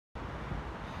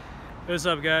What's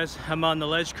up, guys? I'm on the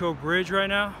Ledgeco Bridge right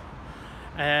now,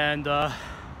 and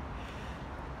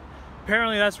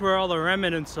apparently that's where all the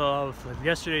remnants of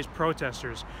yesterday's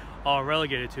protesters are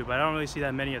relegated to, but I don't really see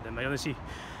that many of them. I only see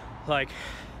like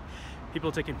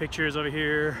people taking pictures over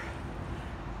here.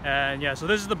 And yeah, so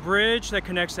this is the bridge that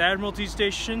connects the Admiralty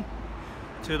Station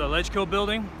to the Ledgeco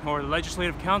building, or the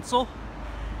Legislative Council.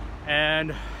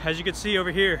 And as you can see over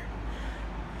here,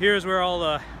 here's where a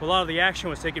lot of the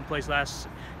action was taking place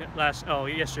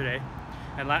yesterday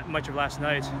and much of last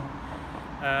night.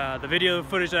 The video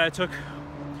footage that I took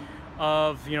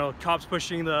of cops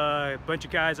pushing the bunch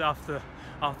of guys off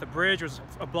the bridge was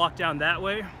a block down that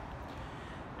way,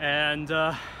 and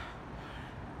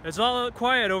it's all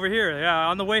quiet over here. Yeah,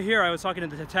 on the way here I was talking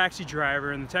to the taxi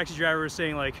driver, and the taxi driver was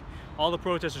saying like all the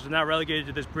protesters are now relegated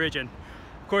to this bridge, and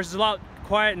of course it's a lot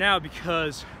quiet now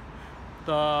because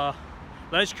the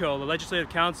Ledgeco, the Legislative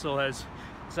Council, has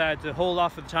decided to hold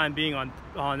off for the time being on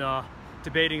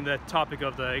debating the topic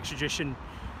of the extradition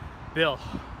bill.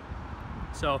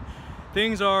 So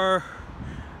things are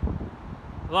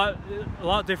a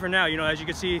lot different now. As you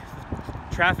can see,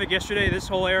 traffic yesterday, this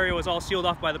whole area was all sealed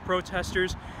off by the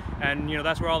protesters, and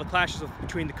that's where all the clashes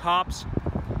between the cops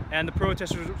and the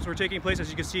protesters were taking place. As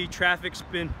you can see,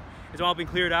 it's all been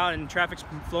cleared out, and traffic's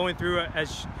been flowing through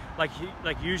as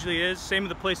like usually is. Same with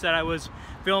the place that I was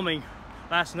filming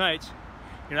last night.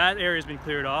 That area's been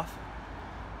cleared off.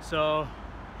 So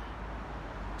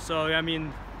I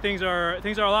mean, things are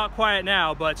a lot quiet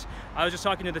now. But I was just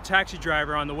talking to the taxi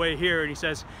driver on the way here, and he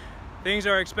says things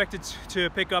are expected to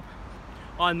pick up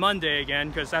on Monday again,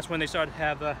 because that's when they started to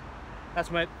have I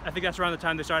think that's around the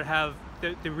time they started to have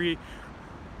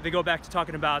they go back to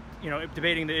talking about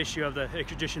debating the issue of the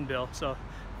extradition bill. So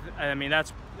I mean,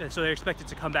 so they're expected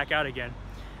to come back out again.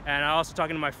 And I also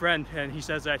talking to my friend, and he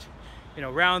says that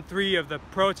round 3 of the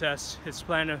protests is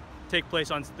planned to take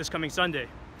place on this coming Sunday.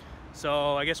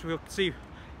 So I guess we'll see,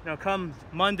 come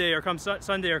Monday or come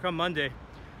Sunday or come Monday,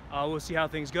 we'll see how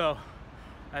things go.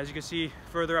 As you can see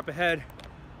further up ahead,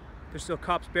 there's still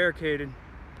cops barricaded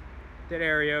that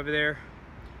area over there,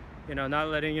 not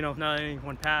letting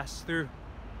anyone pass through.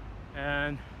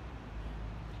 And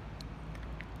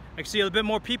I can see a bit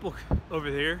more people over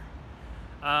here.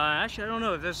 Actually, I don't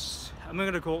know if I'm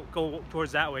gonna go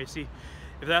towards that way, see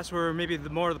if that's where maybe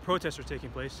more of the protests are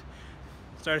taking place.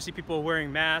 Starting to see people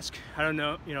wearing masks. I don't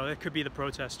know, it could be the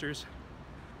protesters.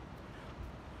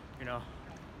 I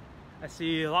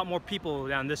see a lot more people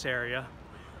down this area.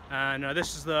 And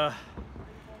this is oh,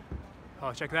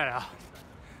 check that out.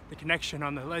 The connection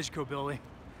on the Ledgeco building.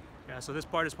 Yeah, so this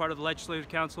part is part of the Legislative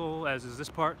Council, as is this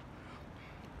part.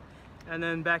 And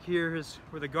then back here is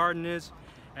where the garden is,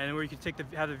 and where you can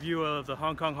have the view of the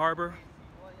Hong Kong Harbor,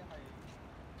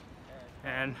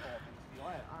 and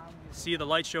see the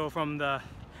light show from the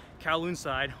Kowloon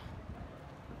side.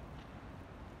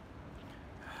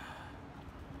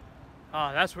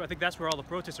 I think that's where all the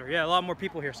protests are. Yeah, a lot more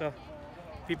people here. So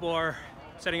people are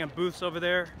setting up booths over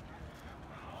there.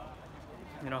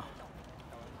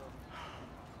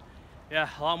 Yeah,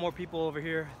 a lot more people over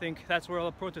here. I think that's where all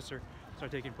the protests are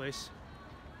taking place.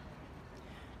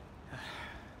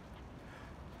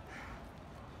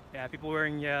 Yeah, people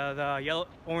wearing the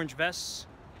orange vests,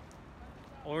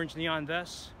 orange neon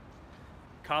vests.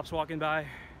 Cops walking by.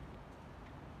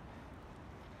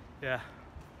 Yeah,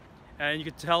 and you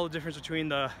can tell the difference between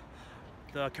the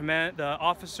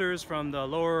officers from the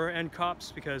lower end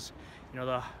cops, because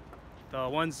the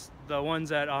ones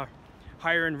that are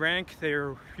higher in rank,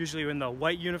 they're usually in the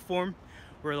white uniform,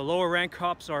 where the lower rank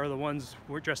cops are the ones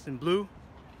who are dressed in blue.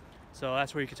 So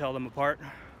that's where you can tell them apart.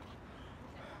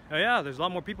 Oh yeah, there's a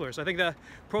lot more people here. So I think the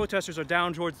protesters are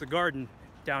down towards the garden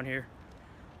down here.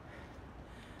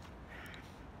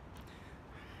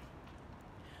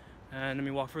 And let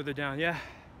me walk further down. Yeah,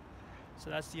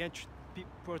 so that's the entrance.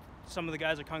 Some of the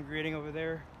guys are congregating over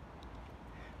there.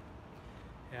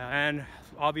 Yeah, and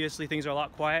obviously things are a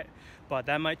lot quiet, but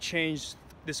that might change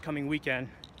this coming weekend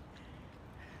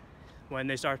when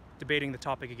they start debating the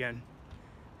topic again.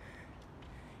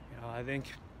 I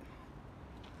think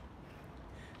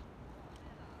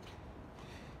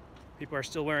people are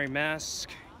still wearing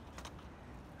masks.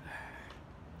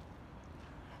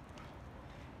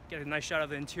 Get a nice shot of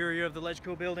the interior of the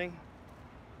Ledgeco building.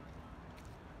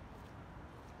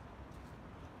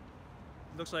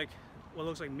 Looks like what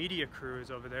looks like media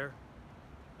crews over there.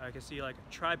 I can see like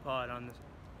a tripod on this.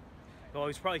 Well,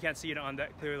 you probably can't see it on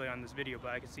that clearly on this video,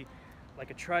 but I can see like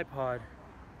a tripod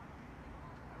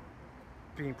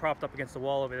being propped up against the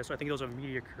wall over there. So I think those are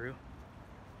media crew.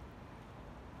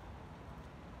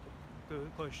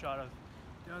 Close shot of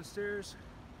downstairs.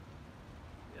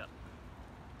 Yep.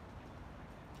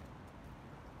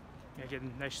 Yeah, get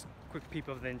a nice quick peep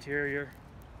of the interior.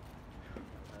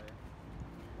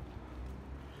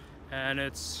 And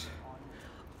it's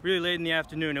really late in the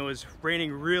afternoon. It was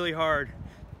raining really hard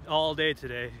all day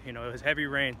today. You know, it was heavy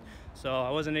rain, so I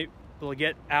wasn't able to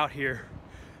get out here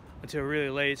until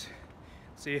really late.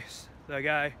 See the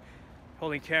guy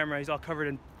holding camera, he's all covered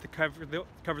in covered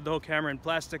the whole camera in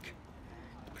plastic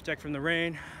to protect from the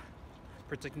rain,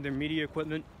 protecting their media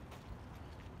equipment.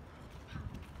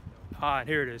 And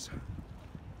here it is.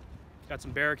 Got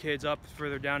some barricades up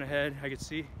further down ahead, I could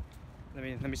see. Let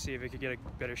me see if I could get a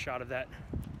better shot of that.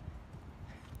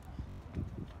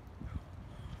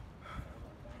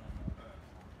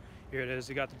 Here it is.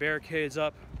 You got the barricades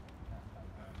up,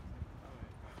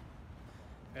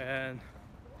 and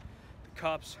the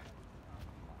cops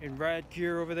in riot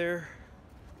gear over there.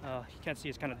 You can't see,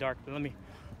 it's kind of dark, but let me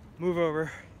move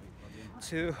over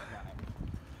to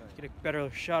get a better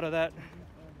shot of that.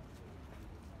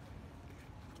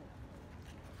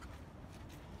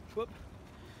 Whoop.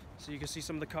 So you can see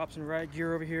some of the cops in riot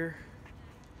gear over here.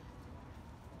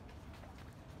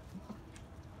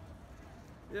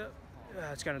 Yep.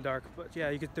 Yeah, it's kind of dark, but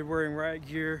yeah, they're wearing riot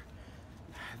gear.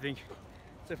 I think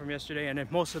except from yesterday, and then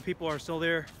most of the people are still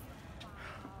there.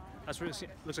 That's where it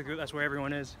looks like. That's where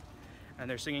everyone is, and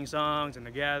they're singing songs and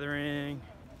they're gathering.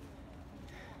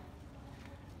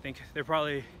 I think they're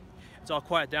probably. It's all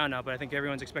quiet down now, but I think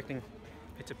everyone's expecting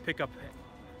it to pick up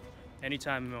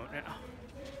anytime now.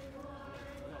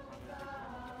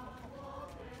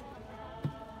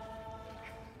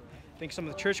 I think some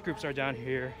of the church groups are down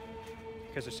here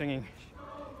because they're singing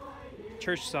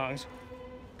church songs,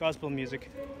 gospel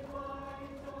music.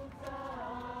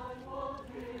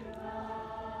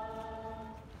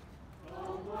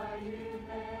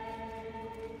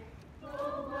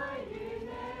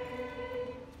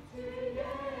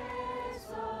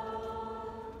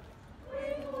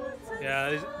 Yeah,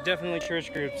 there's definitely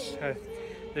church groups.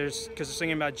 Because they're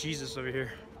singing about Jesus over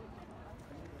here.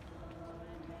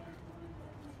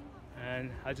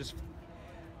 And I just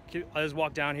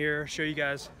walk down here, show you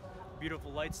guys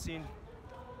beautiful light scene,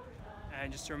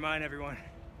 and just to remind everyone,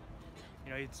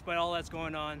 you know, despite all that's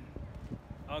going on,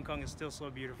 Hong Kong is still so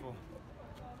beautiful.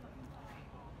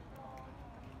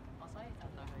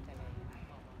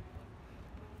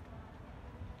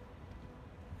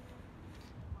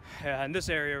 Yeah, in this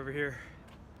area over here,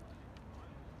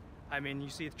 I mean, you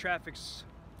see the traffic's.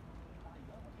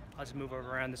 I'll just move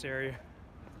over around this area.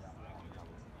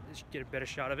 Just get a better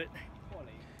shot of it.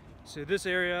 So this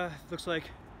area looks like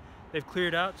they've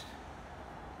cleared out.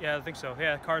 Yeah, I think so.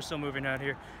 Yeah, cars still moving out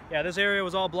here. Yeah, this area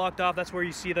was all blocked off. That's where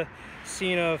you see the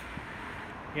scene of,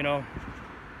 you know,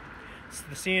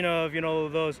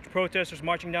 those protesters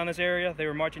marching down this area. They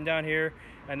were marching down here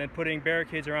and then putting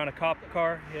barricades around a cop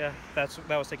car. Yeah, that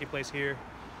was taking place here.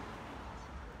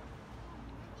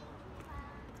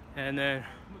 And then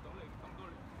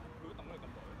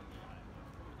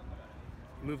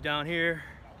move down here.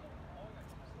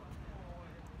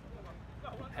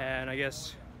 And I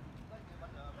guess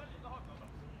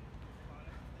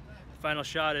the final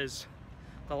shot is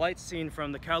the light scene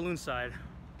from the Kowloon side.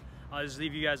 I'll just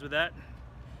leave you guys with that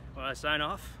when I sign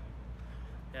off.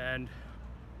 And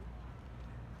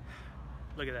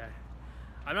look at that.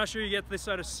 I'm not sure you get this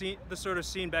sort of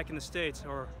scene back in the States,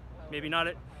 or maybe not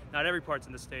every part's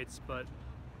in the States, but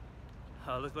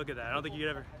look at that. I don't think you could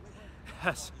ever.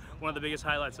 That's one of the biggest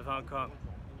highlights of Hong Kong.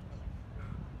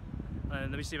 And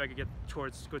let me see if I can get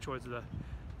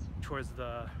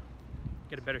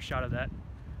get a better shot of that.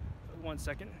 1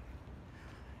 second.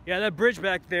 Yeah, that bridge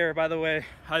back there, by the way,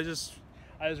 I just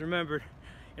remembered,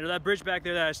 you know, that bridge back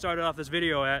there that I started off this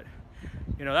video at,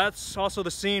 you know, that's also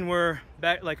the scene where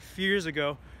back like a few years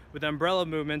ago with the umbrella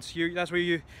movements, that's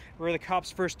where the cops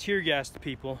first tear gassed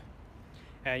people,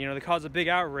 and you know, they caused a big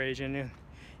outrage. And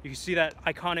you can see that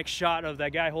iconic shot of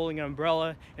that guy holding an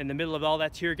umbrella in the middle of all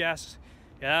that tear gas.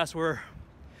 Yeah, that's where,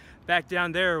 back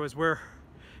down there was where,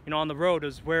 you know, on the road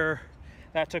is where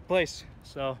that took place.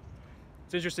 So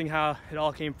it's interesting how it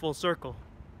all came full circle.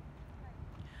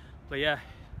 But yeah,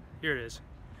 here it is.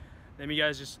 Let me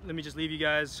just leave you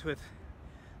guys with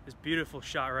this beautiful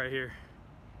shot right here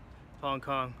of Hong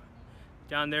Kong.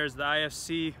 Down there is the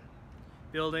IFC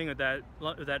building with that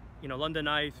you know, London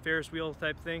Eye Ferris wheel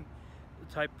type thing,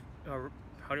 I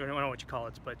don't know what you call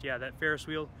it, but yeah, that Ferris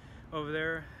wheel over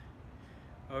there.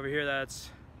 Over here, I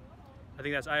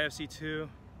think that's IFC 2,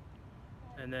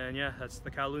 and then yeah, that's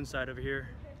the Kowloon side over here.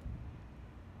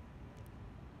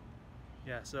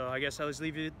 Yeah, so I guess I'll just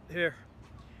leave you here.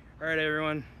 All right,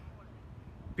 everyone,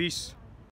 peace.